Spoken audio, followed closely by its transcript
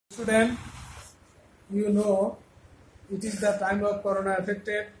student, you know it is the time of corona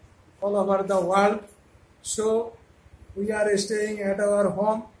affected all over the world. So we are staying at our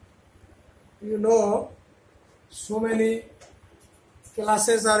home. You know, so many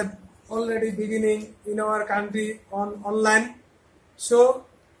classes are already beginning in our country on online. So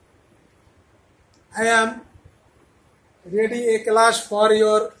I am ready a class for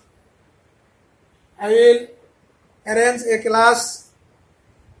your. I will arrange a class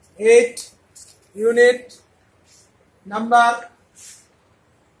 8 unit number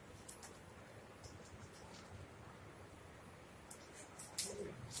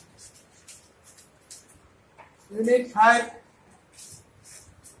unit 5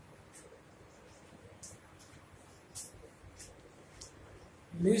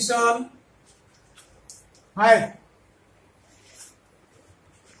 lesson 5.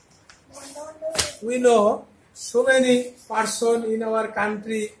 We know so many persons in our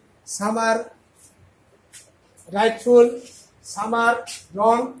country, some are rightful, some are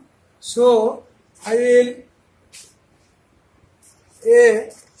wrong. So I will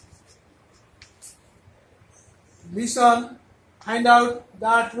listen, find out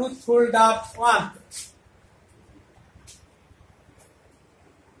the truthful doubt one.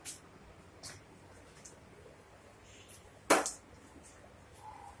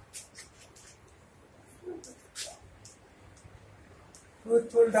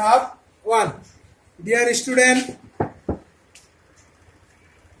 Truthful doubt one. Dear student,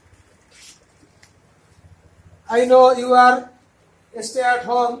 I know you are stay at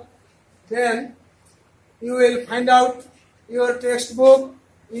home, then you will find out your textbook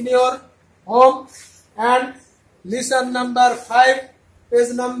in your home and lesson number 5,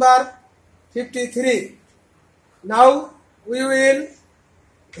 page number 53. Now we will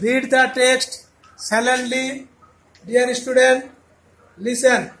read the text silently. Dear student,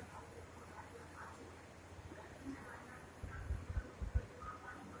 listen.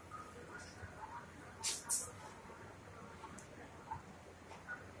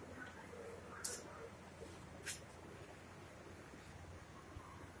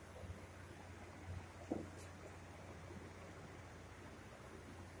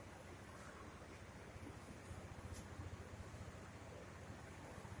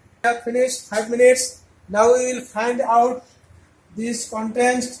 We have finished 5 minutes. Now we will find out these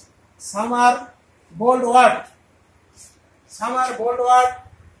contents. Some are bold word. Some are bold word.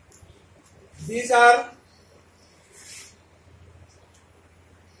 These are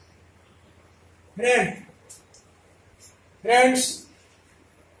friend. Friends.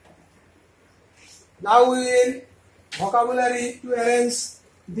 Now we will vocabulary to arrange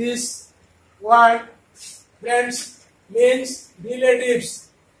this word. Friends means relatives.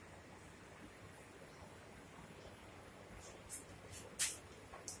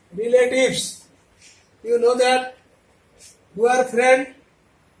 Relatives, you know that your friend,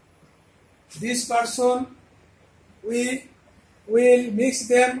 this person, we will mix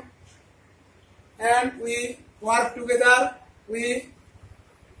them and we work together, we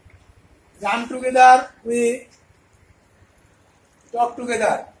run together, we talk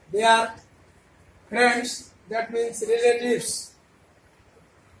together. They are friends, that means relatives.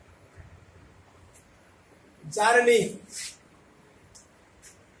 Journey.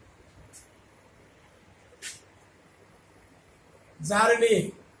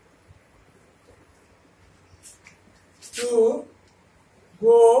 Journey, to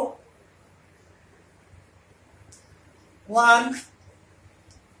go one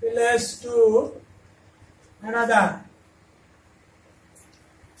place to another.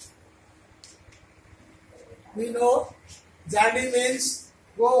 We know journey means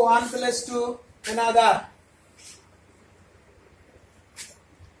go one place to another.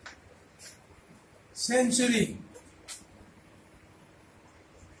 Century.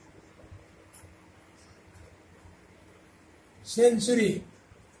 Century.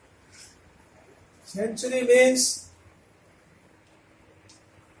 Century means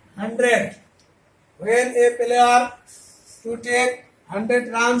 100. When a player to take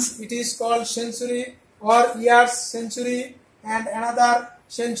 100 runs, it is called century or years century and another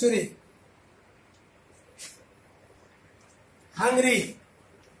century. Hungry.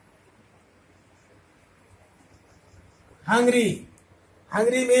 Hungry.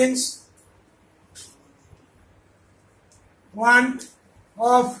 Hungry means want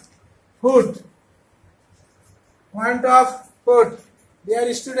of food. Want of food.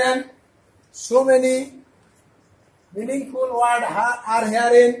 Dear student, so many meaningful words are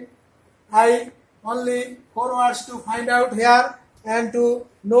herein. I only 4 words to find out here and to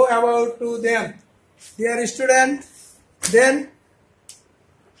know about to them. Dear student, then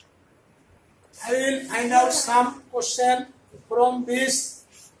I will find out some question from this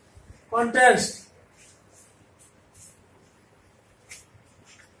contest.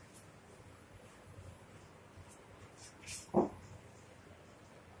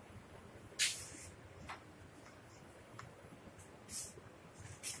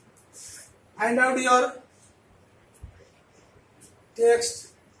 Find out your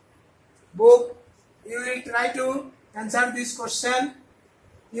text book. You will try to answer this question.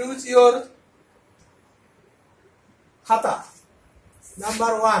 Use your khata.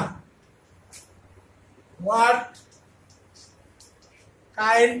 Number 1. What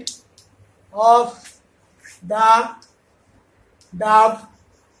kind of the dove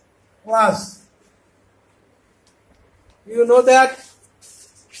was? You know that?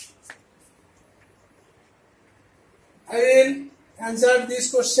 I will answer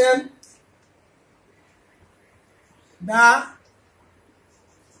this question. The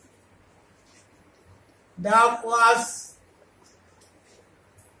dove was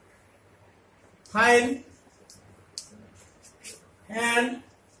fine and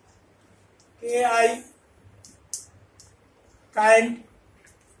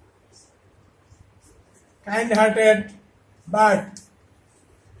kind-hearted bird.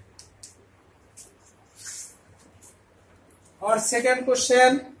 Or second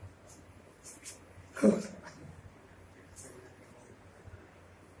question,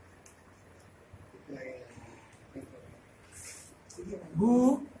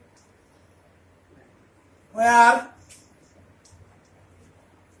 who were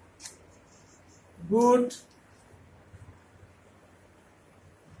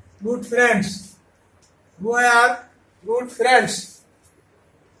good friends? Who were good friends?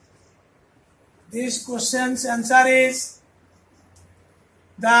 This question's answer is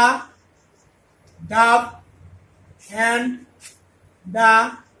the dove and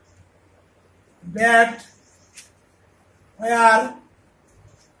the bat were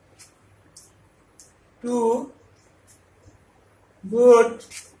two good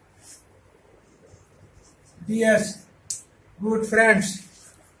dears, good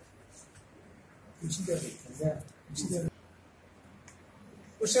friends.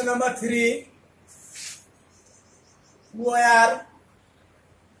 Question number 3. Who were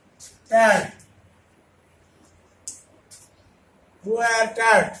tad? Who are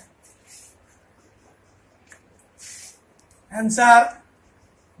tad? Answer: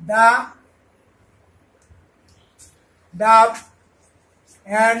 the dove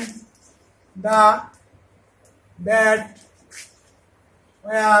and the bat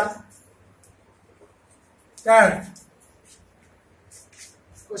were tad.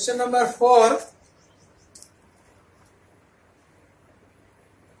 Question number 4.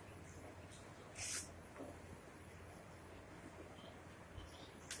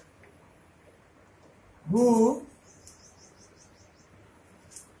 Who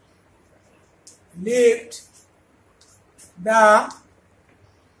lived the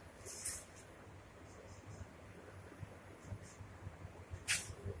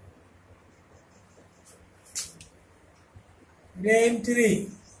rain tree?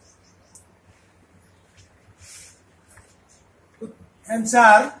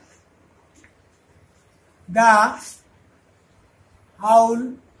 Answer: the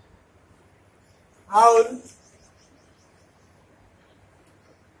owl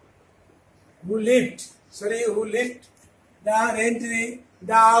who lived the rain tree.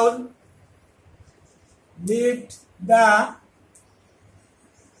 The owl lived the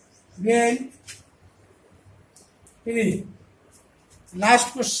rain tree.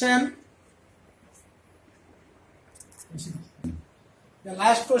 Last question. The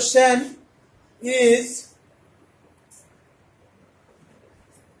last question is: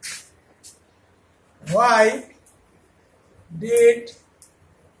 why did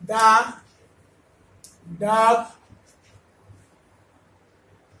the dove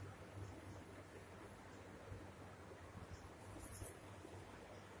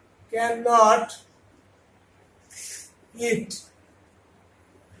cannot eat?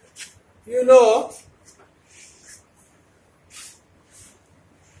 You know,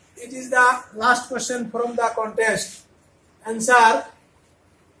 it is the last question from the contest. Answer: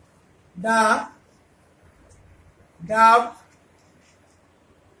 the dove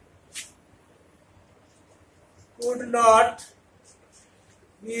could not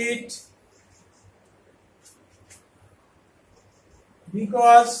eat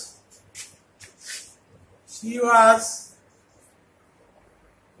because she was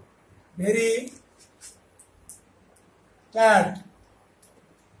very tired.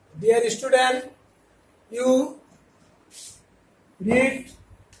 Dear student, you read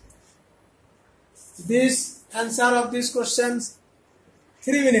this answer of these questions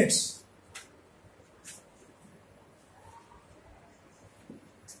 3 minutes.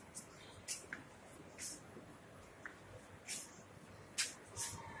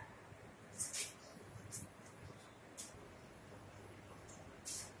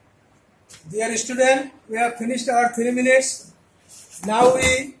 Dear student, we have finished our 3 minutes. Now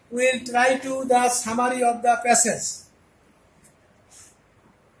we will try to the summary of the passage.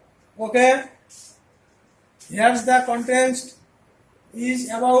 Okay. Here's the content is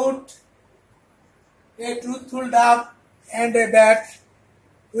about a truthful dove and a bat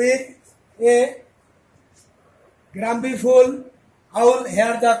with a grumpyful owl.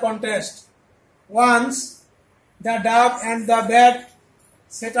 Here the contest. Once the dove and the bat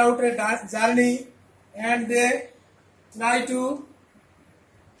set out a journey and they try to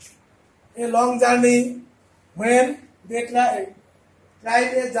a long journey. When they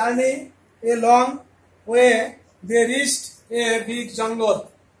tried a journey a long way, they reached a big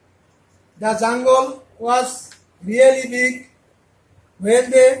jungle. The jungle was really big.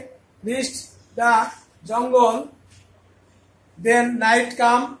 When they reached the jungle, then night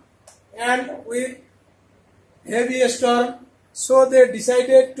came and with heavy storm, so they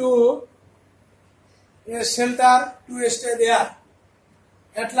decided to a shelter to stay there.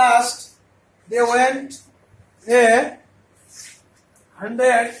 At last, they went a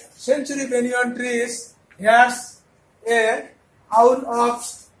 100-century banyan trees. Here's a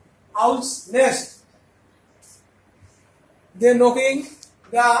owl's nest. They knocking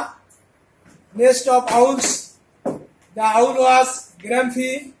the nest of owls. The owl was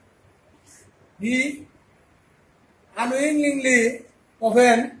grumpy. He unwillingly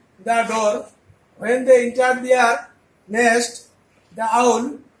opened the door. When they entered their nest, the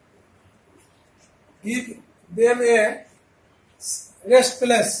owl gave them a rest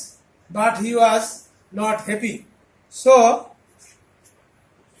place, but he was not happy. So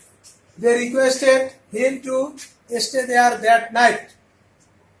they requested him to stay there that night,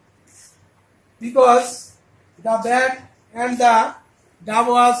 because the bat and the dove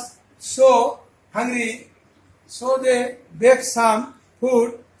was so hungry. So they begged some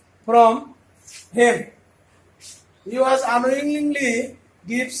food from him. He was unwillingly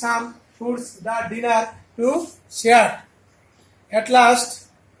give some foods, the dinner to share. At last,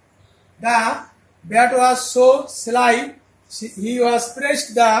 the bat was so sly, he was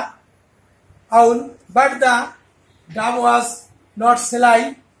pressed the owl, but the dove was not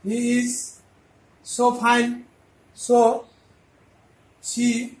sly. He is so fine, so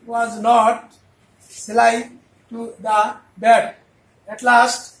she was not sly to the bat. At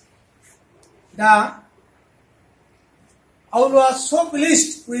last, the owl was so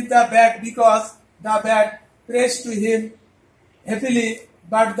pleased with the bat because the bat praised to him happily,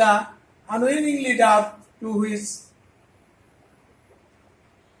 but the unwillingly dove to his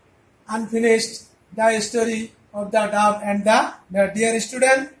unfinished the story of the dove and the bat. Dear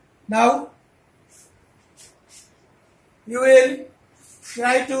student, now you will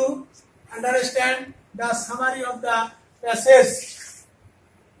try to understand the summary of the passage.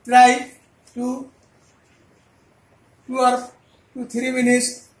 Try to 2 or 3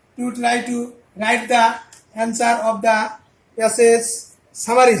 minutes to try to write the answer of the passage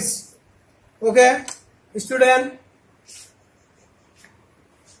summaries. Okay, student,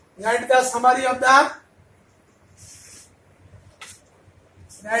 write the summary of the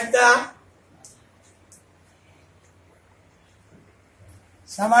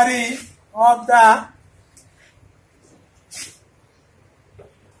summary of the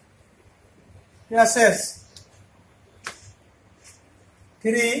passage.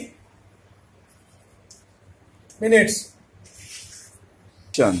 3 minutes.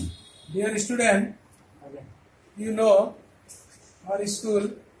 Dear student, you know our school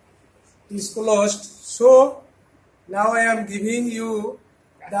is closed, so now I am giving you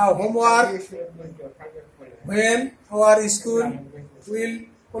the homework. When our school will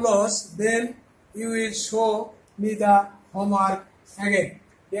close, then you will show me the homework again.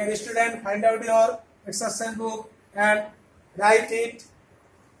 Dear student, find out your exercise book and write it,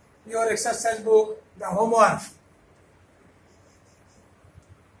 your exercise book, the homework.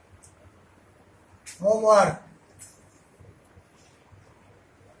 Homework.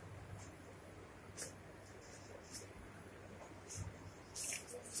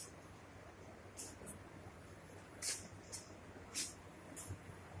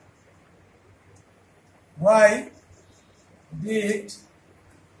 Why did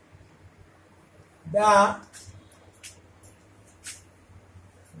the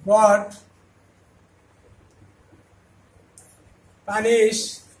God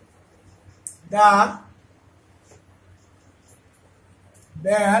punish the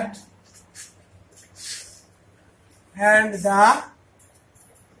bat and the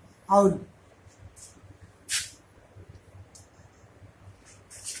owl.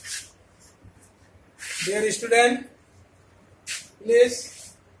 Dear student,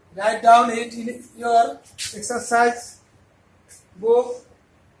 please write down it in your exercise book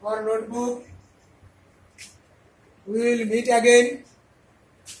or notebook. We will meet again.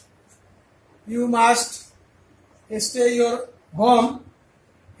 You must stay your home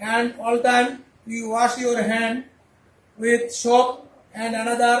and all time you wash your hand with soap and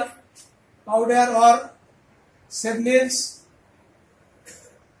another powder or sabneels.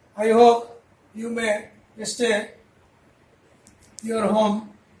 I hope you may stay your home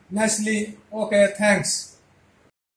nicely. Okay, thanks.